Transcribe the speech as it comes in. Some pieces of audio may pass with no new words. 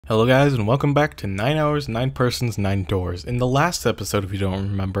Hello guys, and welcome back to 9 Hours, 9 Persons, 9 Doors. In the last episode, if you don't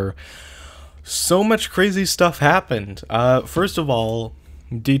remember, so much crazy stuff happened. First of all,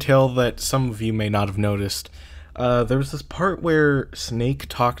 detail that some of you may not have noticed. There was this part where Snake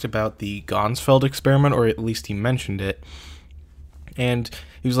talked about the Gonsfeld experiment, or at least he mentioned it. And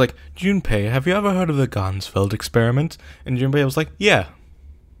he was like, Junpei, have you ever heard of the Gonsfeld experiment? And Junpei was like, yeah.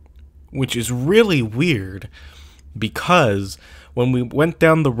 Which is really weird, because when we went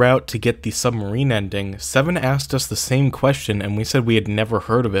down the route to get the submarine ending, Seven asked us the same question and we said we had never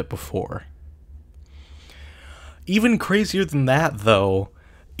heard of it before. Even crazier than that, though,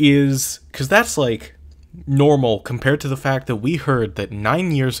 is, because that's like normal compared to the fact that we heard that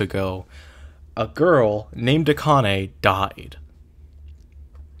 9 years ago, a girl named Akane died.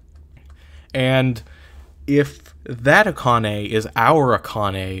 And if that Akane is our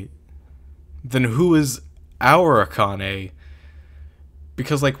Akane, then who is our Akane?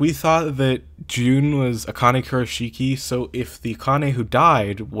 Because, like, we thought that June was Akane Kurashiki, so if the Akane who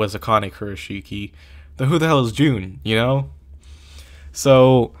died was Akane Kurashiki, then who the hell is June, you know?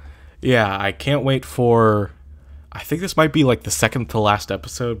 So, yeah, I can't wait for... I think this might be, like, the second to last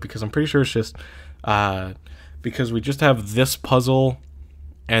episode, because I'm pretty sure it's just... because we just have this puzzle,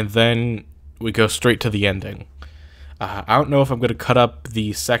 and then we go straight to the ending. I don't know if I'm going to cut up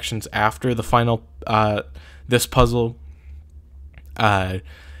the sections after the final, this puzzle,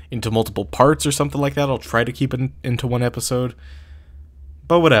 into multiple parts or something like that. I'll try to keep it into one episode,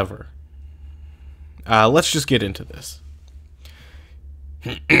 but whatever. Let's just get into this.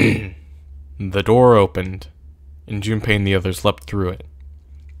 The door opened, and Junpei and the others leapt through it.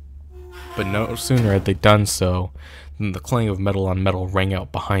 But no sooner had they done so than the clang of metal on metal rang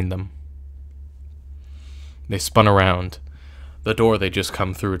out behind them. They spun around. The door they'd just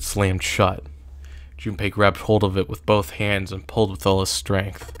come through had slammed shut. Junpei grabbed hold of it with both hands and pulled with all his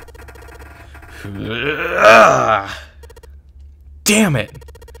strength. Damn it!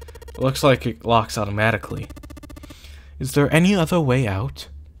 It looks like it locks automatically. Is there any other way out?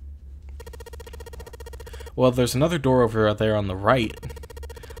 Well, there's another door over there on the right.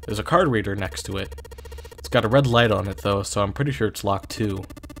 There's a card reader next to it. It's got a red light on it, though, so I'm pretty sure it's locked too.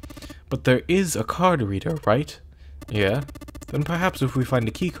 But there is a card reader, right? Yeah. Then perhaps if we find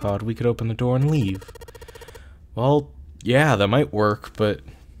a key card, we could open the door and leave. Well, yeah, that might work, but...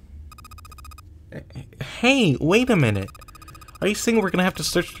 Hey, wait a minute. Are you saying we're gonna have to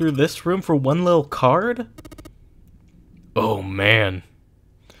search through this room for one little card? Oh, man.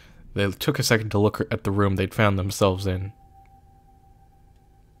 They took a second to look at the room they'd found themselves in.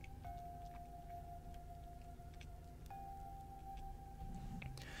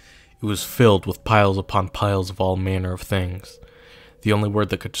 It was filled with piles upon piles of all manner of things. The only word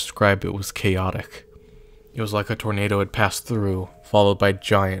that could describe it was chaotic. It was like a tornado had passed through, followed by a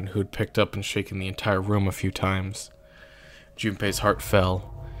giant who had picked up and shaken the entire room a few times. Junpei's heart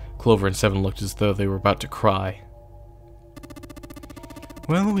fell. Clover and Seven looked as though they were about to cry.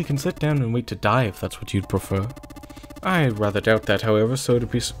 Well, we can sit down and wait to die if that's what you'd prefer. I rather doubt that, however, so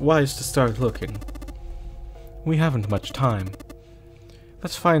it'd be wise to start looking. We haven't much time.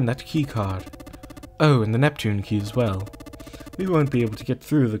 Let's find that key card. Oh, and the Neptune key as well. We won't be able to get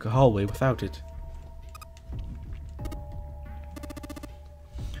through the hallway without it.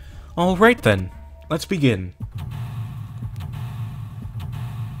 Alright then, let's begin.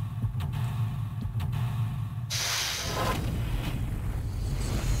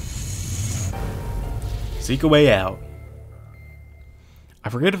 Seek a way out. I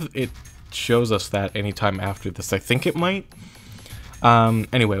forget if it shows us that anytime after this. I think it might.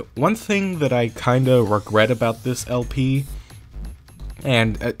 Anyway, one thing that I kinda regret about this LP,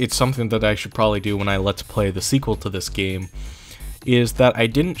 and it's something that I should probably do when I let's play the sequel to this game, is that I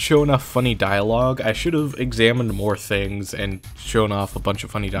didn't show enough funny dialogue. I should have examined more things and shown off a bunch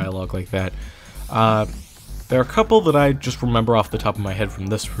of funny dialogue like that. There are a couple that I just remember off the top of my head from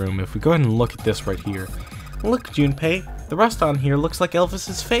this room. If we go ahead and look at this right here. Look, Junpei, the rust on here looks like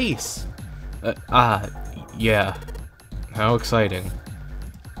Elvis's face. Yeah. How exciting.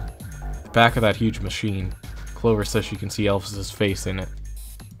 The back of that huge machine. Clover says she can see Elvis's face in it.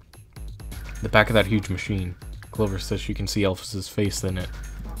 The back of that huge machine. Clover says she can see Elvis's face in it.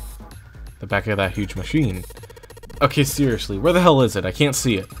 The back of that huge machine. Okay, seriously, where the hell is it? I can't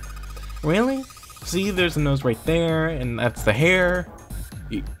see it. Really? See, there's a nose right there, and that's the hair.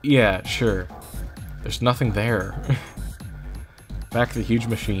 Yeah, sure. There's nothing there. Back of the huge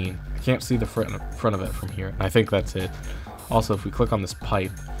machine. I can't see the front of it from here. I think that's it. Also, if we click on this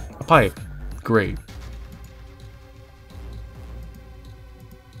pipe. A pipe. Great.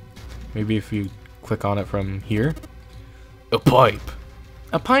 Maybe if you click on it from here. A pipe.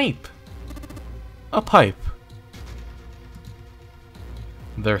 A pipe! A pipe.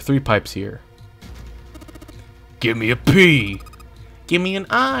 There are 3 pipes here. Give me a P! Give me an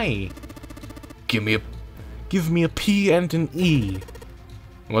I! Give me a P and an E.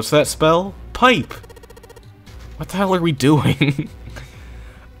 What's that spell? Pipe! What the hell are we doing?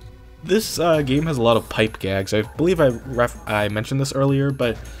 This game has a lot of pipe gags. I believe I mentioned this earlier,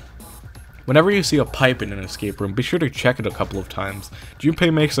 but whenever you see a pipe in an escape room, be sure to check it a couple of times.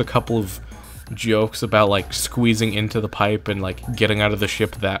 Junpei makes a couple of jokes about, like, squeezing into the pipe and, like, getting out of the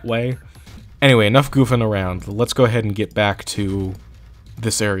ship that way. Anyway, enough goofing around. Let's go ahead and get back to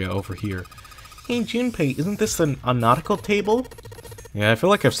this area over here. Hey, Junpei, isn't this a nautical table? Yeah, I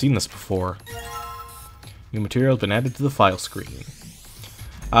feel like I've seen this before. New material has been added to the file screen.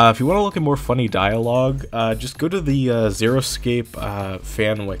 If you want to look at more funny dialogue, just go to the Zeroscape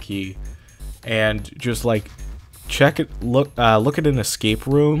fan wiki and just, like, check it. Look at an escape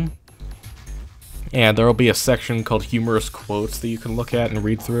room, and there will be a section called humorous quotes that you can look at and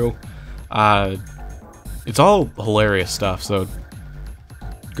read through. It's all hilarious stuff, so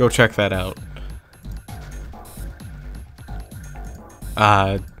go check that out.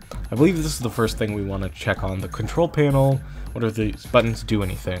 I believe this is the first thing we want to check on the control panel. What do these buttons do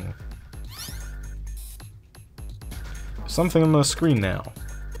anything? Something on the screen now.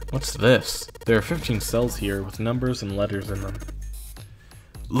 What's this? There are 15 cells here with numbers and letters in them.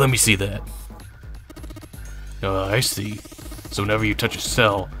 Let me see that. I see. So whenever you touch a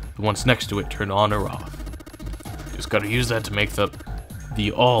cell, the ones next to it turn on or off. Just gotta use that to make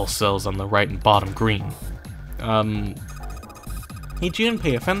the all cells on the right and bottom green. Hey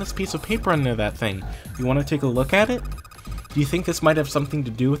Junpei, I found this piece of paper under that thing. You want to take a look at it? Do you think this might have something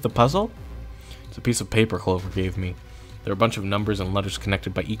to do with the puzzle? It's a piece of paper Clover gave me. There are a bunch of numbers and letters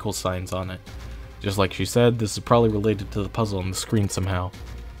connected by equal signs on it. Just like she said, this is probably related to the puzzle on the screen somehow.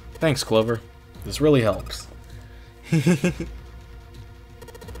 Thanks, Clover. This really helps.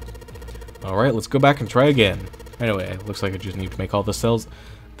 Alright, let's go back and try again. Anyway, it looks like I just need to make all the cells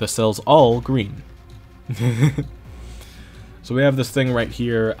all green. So we have this thing right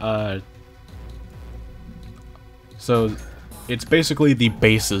here. So it's basically the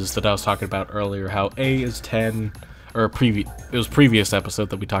bases that I was talking about earlier. How A is 10, or it was previous episode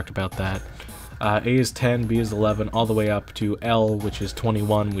that we talked about that. A is 10, B is 11, all the way up to L, which is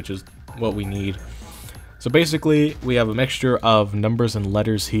 21, which is what we need. So basically, we have a mixture of numbers and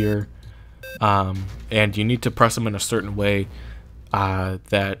letters here, and you need to press them in a certain way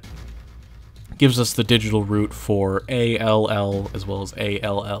that gives us the digital root for ALL as well as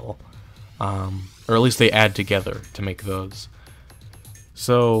ALL, or at least they add together to make those.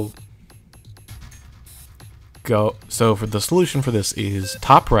 So for the solution for this is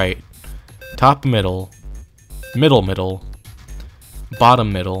top right, top middle, middle middle,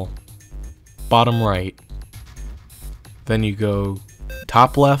 bottom middle, bottom right. Then you go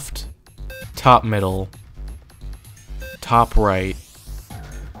top left, top middle, top right,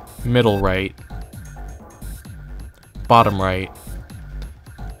 middle right, bottom right,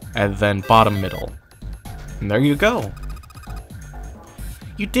 and then bottom middle. And there you go.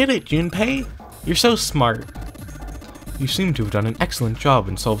 You did it, Junpei! You're so smart. You seem to have done an excellent job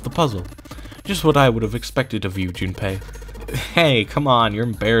and solved the puzzle. Just what I would have expected of you, Junpei. Hey, come on, you're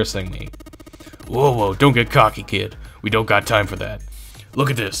embarrassing me. Whoa, whoa, don't get cocky, kid. We don't got time for that. Look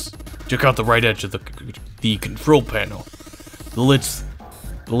at this. Check out the right edge of the control panel. The lid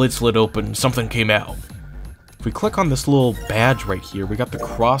slid open and something came out. If we click on this little badge right here, we got the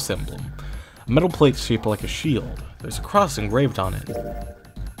cross emblem. A metal plate shaped like a shield. There's a cross engraved on it.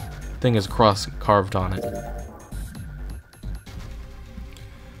 Thing is a cross carved on it.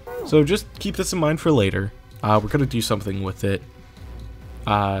 So just keep this in mind for later. We're gonna do something with it.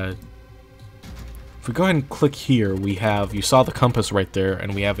 If we go ahead and click here, we have, you saw the compass right there,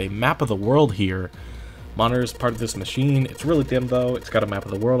 and we have a map of the world here. Monitor is part of this machine. It's really dim though. It's got a map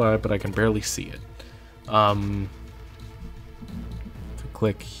of the world on it, but I can barely see it. If we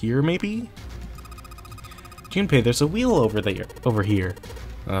click here, maybe? Junpei, there's a wheel over here.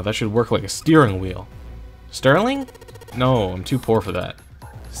 That should work like a steering wheel. Sterling? No, I'm too poor for that.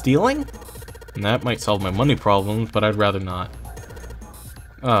 Stealing? And that might solve my money problems, but I'd rather not.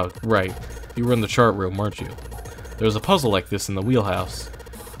 Oh, right. You were in the chart room, weren't you? There's a puzzle like this in the wheelhouse.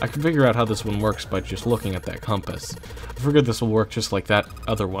 I can figure out how this one works by just looking at that compass. I figured this will work just like that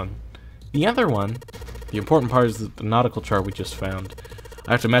other one. The other one? The important part is the nautical chart we just found.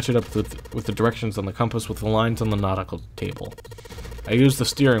 I have to match it up with the directions on the compass with the lines on the nautical table. I used the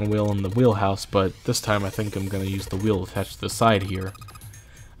steering wheel in the wheelhouse, but this time I think I'm going to use the wheel attached to the side here.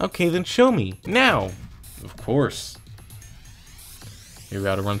 Okay, then show me, now! Of course. You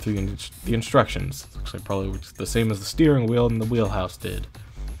gotta run through the instructions. Looks like probably the same as the steering wheel and the wheelhouse did.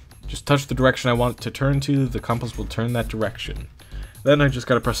 Just touch the direction I want it to turn to, the compass will turn that direction. Then I just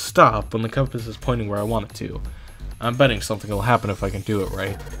gotta press stop when the compass is pointing where I want it to. I'm betting something will happen if I can do it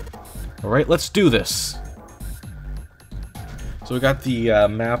right. Alright, let's do this! So we got the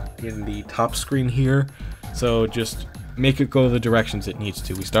map in the top screen here, so just make it go the directions it needs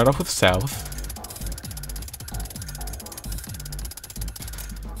to. We start off with south.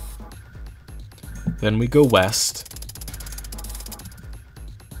 Then we go west.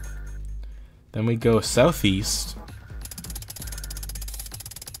 Then we go southeast.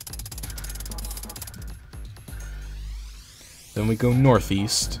 Then we go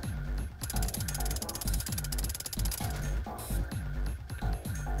northeast.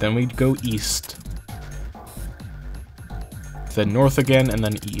 Then we go east. Then north again, and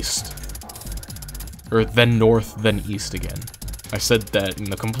then east. Or then north, then east again. I said that in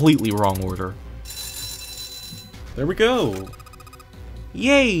the completely wrong order. There we go!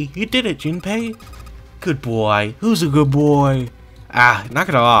 Yay! You did it, Junpei! Good boy. Who's a good boy? Ah, knock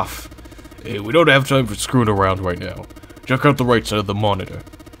it off. Hey, we don't have time for screwing around right now. Check out the right side of the monitor.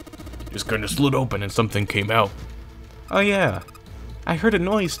 Just kinda slid open and something came out. Oh yeah. I heard a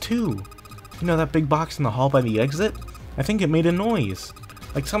noise too. You know that big box in the hall by the exit? I think it made a noise.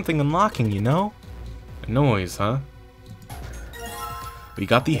 Like something unlocking, you know? A noise, huh? We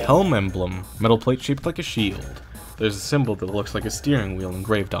got the helm emblem. Metal plate shaped like a shield. There's a symbol that looks like a steering wheel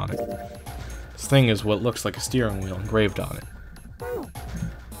engraved on it. This thing is what looks like a steering wheel engraved on it.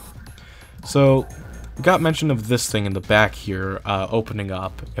 So, we got mention of this thing in the back here, opening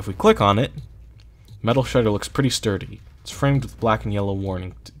up. If we click on it, metal shutter looks pretty sturdy. It's framed with black and yellow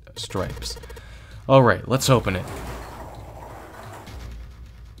warning stripes. Alright, let's open it.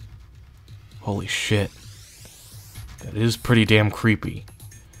 Holy shit. That is pretty damn creepy.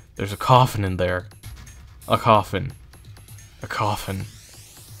 There's a coffin in there. A coffin. A coffin.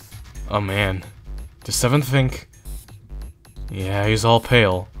 Oh man. Does Seven think... Yeah, he's all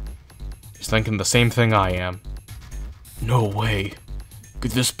pale. He's thinking the same thing I am. No way.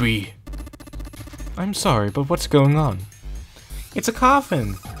 Could this be... I'm sorry, but what's going on? It's a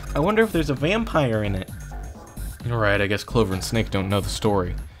coffin! I wonder if there's a vampire in it. Alright, I guess Clover and Snake don't know the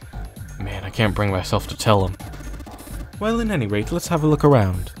story. Man, I can't bring myself to tell them. Well, at any rate, let's have a look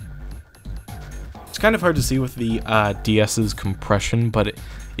around. It's kind of hard to see with the DS's compression, but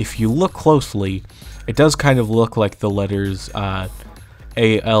if you look closely, it does kind of look like the letters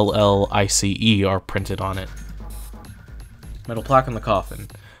A-L-L-I-C-E are printed on it. Metal plaque on the coffin.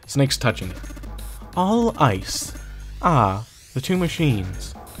 Snake's touching it. All ice. Ah, the two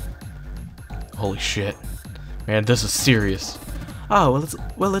machines. Holy shit. Man, this is serious. Ah,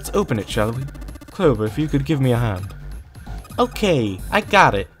 well, let's open it, shall we? Clover, if you could give me a hand. Okay, I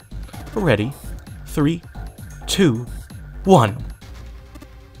got it. Ready? 3, 2, 1.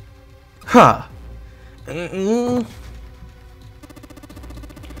 Ha! No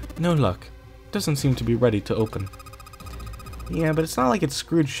luck. Doesn't seem to be ready to open. Yeah, but it's not like it's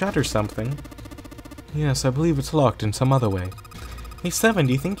screwed shut or something. Yes, I believe it's locked in some other way. Hey, Seven,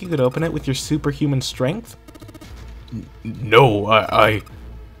 do you think you could open it with your superhuman strength? No, I...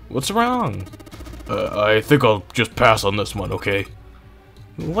 What's wrong? I think I'll just pass on this one, okay?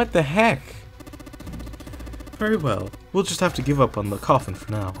 What the heck? Very well. We'll just have to give up on the coffin for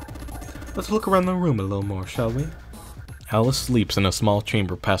now. Let's look around the room a little more, shall we? Alice sleeps in a small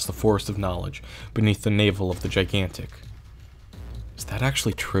chamber past the Forest of Knowledge, beneath the navel of the Gigantic. Is that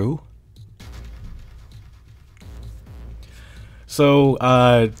actually true? So,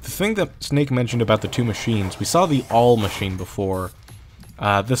 the thing that Snake mentioned about the two machines, we saw the All machine before.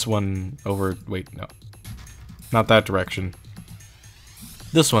 This one over... Wait, no. Not that direction.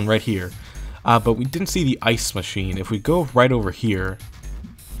 This one right here. But we didn't see the Ice machine. If we go right over here...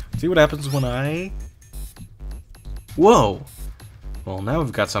 See what happens when I... Whoa! Well, now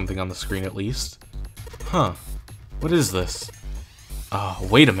we've got something on the screen at least. Huh. What is this? Oh,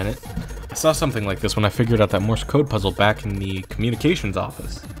 wait a minute. I saw something like this when I figured out that Morse code puzzle back in the communications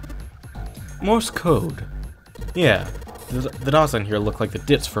office. Morse code. Yeah, the dots on here look like the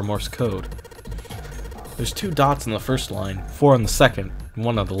dits for Morse code. There's 2 dots on the first line, 4 on the second, and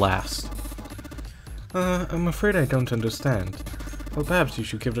 1 on the last. I'm afraid I don't understand. Well, perhaps you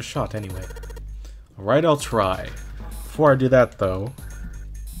should give it a shot anyway. Alright, I'll try. Before I do that, though,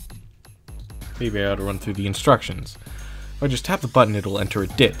 maybe I ought to run through the instructions. If I just tap the button, it'll enter a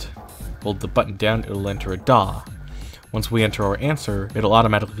dit. Hold the button down, it'll enter a da. Once we enter our answer, it'll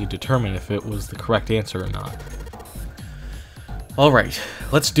automatically determine if it was the correct answer or not. Alright,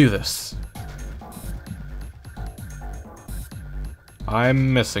 let's do this.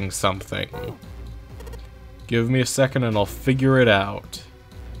 I'm missing something. Give me a second and I'll figure it out.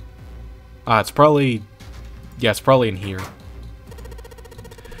 It's probably... Yeah, it's probably in here.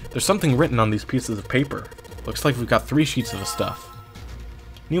 There's something written on these pieces of paper. Looks like we've got 3 sheets of the stuff.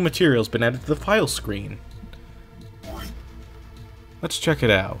 New material's been added to the file screen. Let's check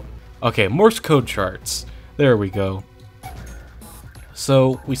it out. Okay, Morse code charts. There we go.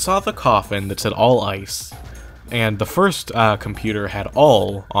 So, we saw the coffin that said all ice. And the first computer had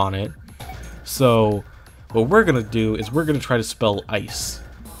all on it. So, what we're gonna do is we're gonna try to spell ice.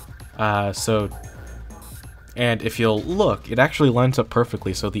 And if you'll look, it actually lines up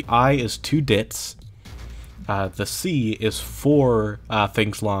perfectly. So the I is 2 dits. The C is 4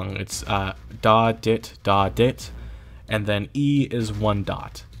 things long. It's da, dit. And then E is 1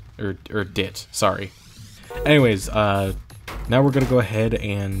 dot. Or dit, sorry. Anyways, now we're gonna go ahead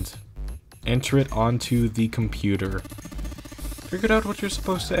and enter it onto the computer. Figured out what you're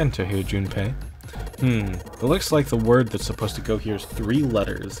supposed to enter here, Junpei. It looks like the word that's supposed to go here is 3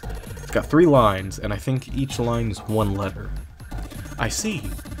 letters. It's got 3 lines, and I think each line is 1 letter. I see.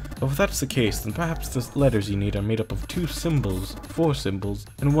 Well, if that's the case, then perhaps the letters you need are made up of 2 symbols, 4 symbols,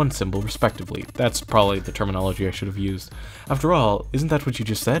 and 1 symbol, respectively. That's probably the terminology I should have used. After all, isn't that what you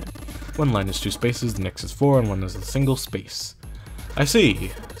just said? 1 line is 2 spaces, the next is 4, and 1 is a single space. I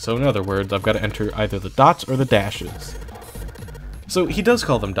see. So in other words, I've got to enter either the dots or the dashes. So he does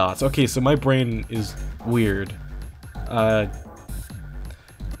call them dots. Okay, so my brain is weird.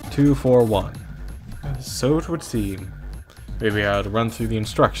 2, 4, 1. So it would seem. Maybe I ought to run through the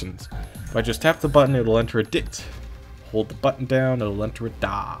instructions. If I just tap the button, it'll enter a dit. Hold the button down, it'll enter a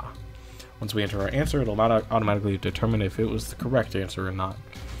da. Once we enter our answer, it'll automatically determine if it was the correct answer or not.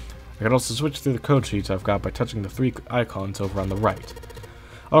 I can also switch through the code sheets I've got by touching the 3 icons over on the right.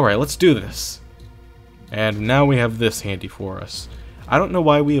 Alright, let's do this. And now we have this handy for us. I don't know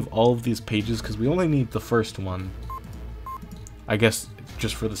why we have all of these pages, because we only need the first one. I guess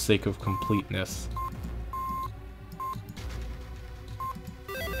just for the sake of completeness.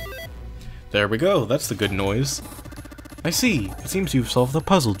 There we go, that's the good noise. I see, it seems you've solved the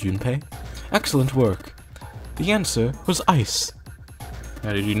puzzle, Junpei. Excellent work. The answer was ice.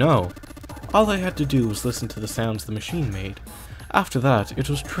 How did you know? All I had to do was listen to the sounds the machine made. After that, it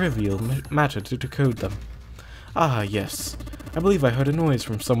was trivial matter to decode them. Ah, yes. I believe I heard a noise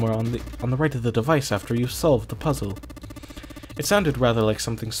from somewhere on the right of the device after you solved the puzzle. It sounded rather like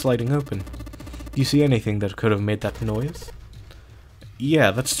something sliding open. Do you see anything that could have made that noise?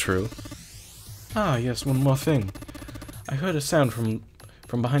 Yeah, that's true. Ah, yes, one more thing. I heard a sound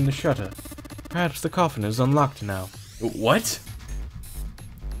from behind the shutter. Perhaps the coffin is unlocked now. What?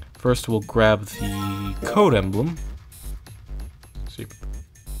 First, we'll grab the code emblem. See,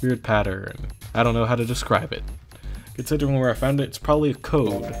 weird pattern. I don't know how to describe it. Considering where I found it, it's probably a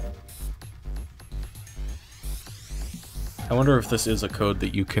code. I wonder if this is a code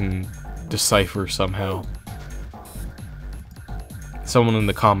that you can decipher somehow. Someone in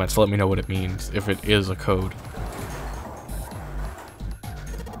the comments, let me know what it means, if it is a code.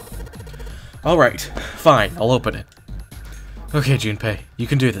 Alright, fine, I'll open it. Okay, Junpei, you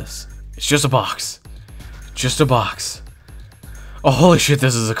can do this. It's just a box. Just a box. Oh, holy shit,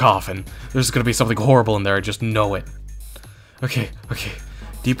 this is a coffin. There's gonna be something horrible in there, I just know it. Okay, okay.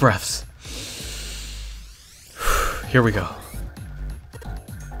 Deep breaths. Here we go.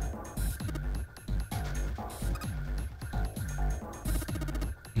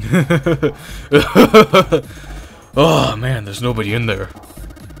 Oh, man, there's nobody in there.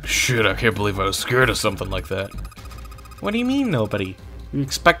 Shit, I can't believe I was scared of something like that. What do you mean, nobody? Were you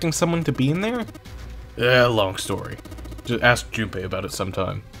expecting someone to be in there? Yeah, long story. Just ask Junpei about it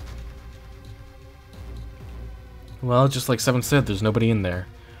sometime. Well, just like Seven said, there's nobody in there.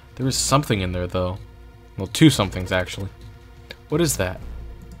 There is something in there, though. Well, 2 somethings, actually. What is that?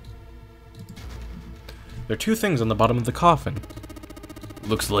 There are 2 things on the bottom of the coffin.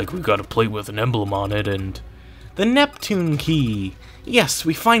 Looks like we've got a plate with an emblem on it, and... The Neptune key! Yes,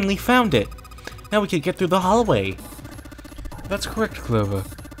 we finally found it! Now we can get through the hallway! That's correct, Clover.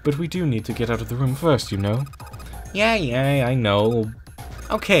 But we do need to get out of the room first, you know? Yeah, I know.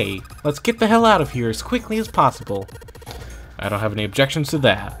 Okay, let's get the hell out of here as quickly as possible. I don't have any objections to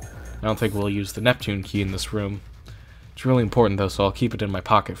that. I don't think we'll use the Neptune key in this room. It's really important though, so I'll keep it in my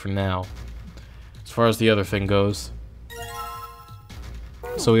pocket for now. As far as the other thing goes.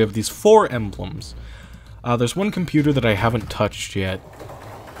 So we have these 4 emblems. There's one computer that I haven't touched yet.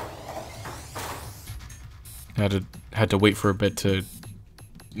 Had to wait for a bit to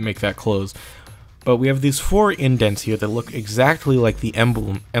make that close. But we have these 4 indents here that look exactly like the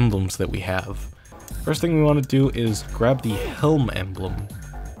emblems that we have. First thing we want to do is grab the helm emblem.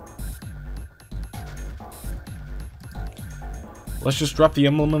 Let's just drop the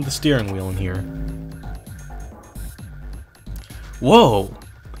emblem of the steering wheel in here. Whoa!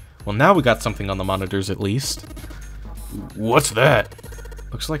 Well, now we got something on the monitors at least. What's that?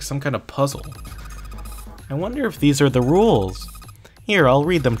 Looks like some kind of puzzle. I wonder if these are the rules. Here, I'll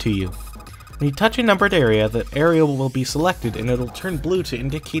read them to you. When you touch a numbered area, the area will be selected and it'll turn blue to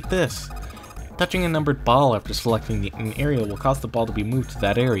indicate this. Touching a numbered ball after selecting an area will cause the ball to be moved to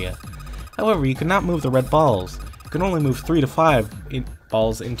that area. However, you cannot move the red balls. You can only move 3 to 5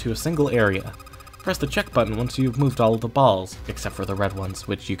 balls into a single area. Press the check button once you've moved all of the balls, except for the red ones,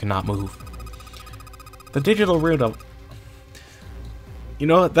 which you cannot move. The digital route of... You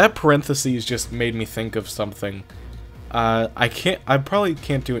know what, that parentheses just made me think of something. I probably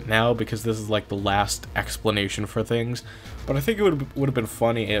can't do it now because this is like the last explanation for things, but I think it would have been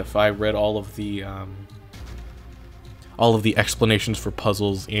funny if I read all of the explanations for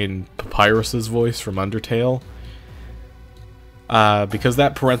puzzles in Papyrus's voice from Undertale. Because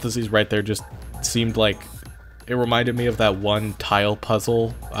that parentheses right there just seemed like it reminded me of that one tile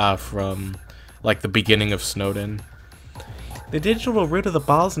puzzle from like the beginning of Snowden. The digital root of the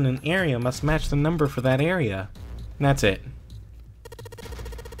balls in an area must match the number for that area. And that's it.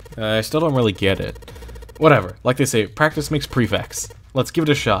 I still don't really get it. Whatever, like they say, practice makes prefects. Let's give it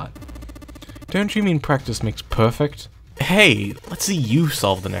a shot. Don't you mean practice makes perfect? Hey, let's see you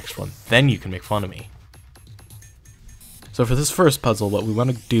solve the next one, then you can make fun of me. So for this first puzzle, what we want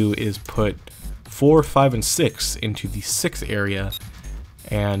to do is put 4, 5, and 6 into the 6th area,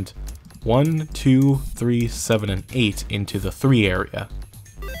 and 1, 2, 3, 7, and 8 into the 3 area.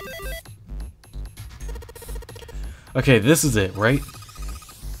 Okay, this is it, right?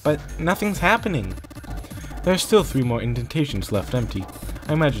 But nothing's happening. There are still 3 more indentations left empty.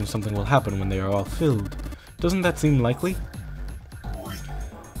 I imagine something will happen when they are all filled. Doesn't that seem likely?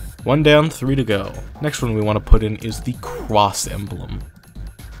 1 down, 3 to go. Next one we want to put in is the cross emblem.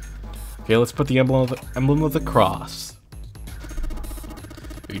 Okay, let's put the emblem of the cross.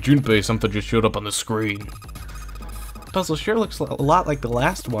 Hey Junpei, something just showed up on the screen. The puzzle sure looks a lot like the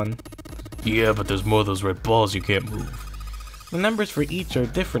last one. Yeah, but there's more of those red balls you can't move. The numbers for each are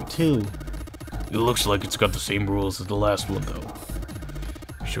different too. It looks like it's got the same rules as the last one though.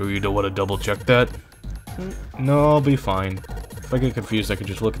 Sure you don't want to double check that? No, I'll be fine. If I get confused, I can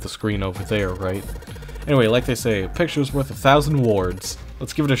just look at the screen over there, right? Anyway, like they say, a picture's worth 1,000 words.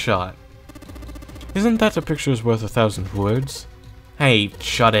 Let's give it a shot. Isn't that a picture's worth 1,000 words? Hey,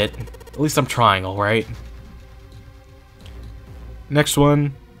 shut it. At least I'm trying, alright? Next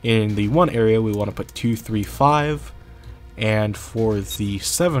one, in the 1 area, we want to put 2, 3, 5. And for the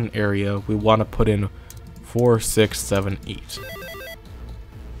 7 area, we want to put in 4, 6, 7, 8.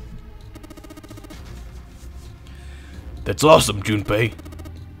 That's awesome, Junpei.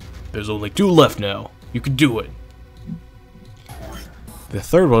 There's only 2 left now. You can do it. The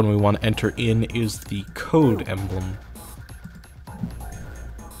 3rd one we want to enter in is the code emblem.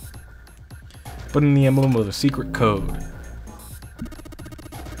 Put in the emblem with a secret code.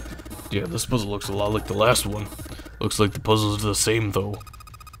 Yeah, this puzzle looks a lot like the last one. Looks like the puzzles are the same though.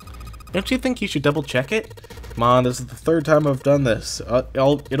 Don't you think you should double check it? Come on, this is the 3rd time I've done this.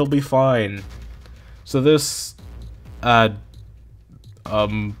 It'll be fine. So this, if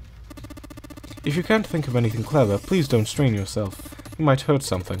you can't think of anything clever, please don't strain yourself. You might hurt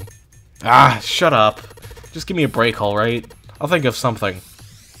something. Ah, shut up. Just give me a break, alright? I'll think of something.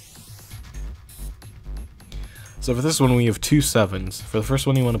 So for this one, we have 2 7s. For the first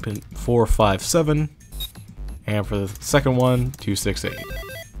one, you want to put 4, 5, 7. And for the second one, 2, 6, 8.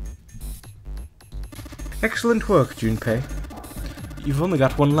 Excellent work, Junpei. You've only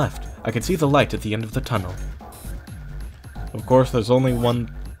got 1 left. I can see the light at the end of the tunnel. Of course, there's only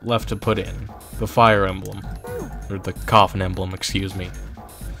 1 left to put in. The fire emblem. Or the coffin emblem, excuse me.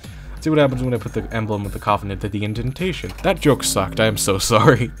 Let's see what happens when I put the emblem of the coffin into the indentation. That joke sucked, I am so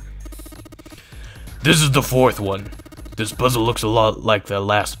sorry. This is the 4th one. This puzzle looks a lot like the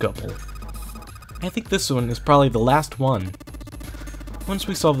last couple. I think this one is probably the last one. Once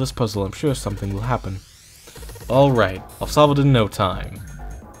we solve this puzzle, I'm sure something will happen. Alright, I'll solve it in no time.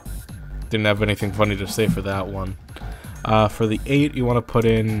 Didn't have anything funny to say for that one. For the 8, you want to put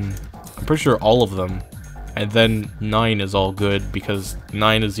in, I'm pretty sure all of them. And then 9 is all good, because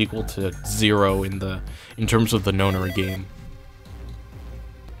 9 is equal to 0 in terms of the nonary game.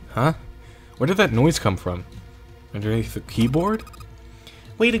 Huh? Where did that noise come from? Underneath the keyboard?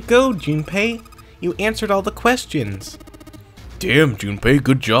 Way to go, Junpei! You answered all the questions! Damn, Junpei,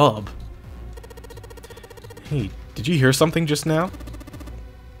 good job. Hey, did you hear something just now?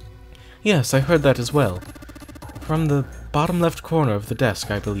 Yes, I heard that as well. From the bottom left corner of the desk,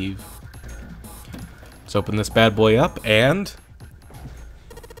 I believe. Let's open this bad boy up, and...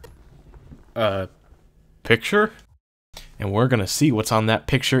 picture? And we're gonna see what's on that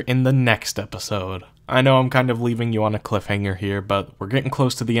picture in the next episode. I know I'm kind of leaving you on a cliffhanger here, but we're getting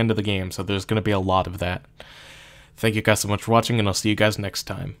close to the end of the game, so there's gonna be a lot of that. Thank you guys so much for watching, and I'll see you guys next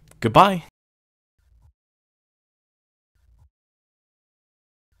time. Goodbye!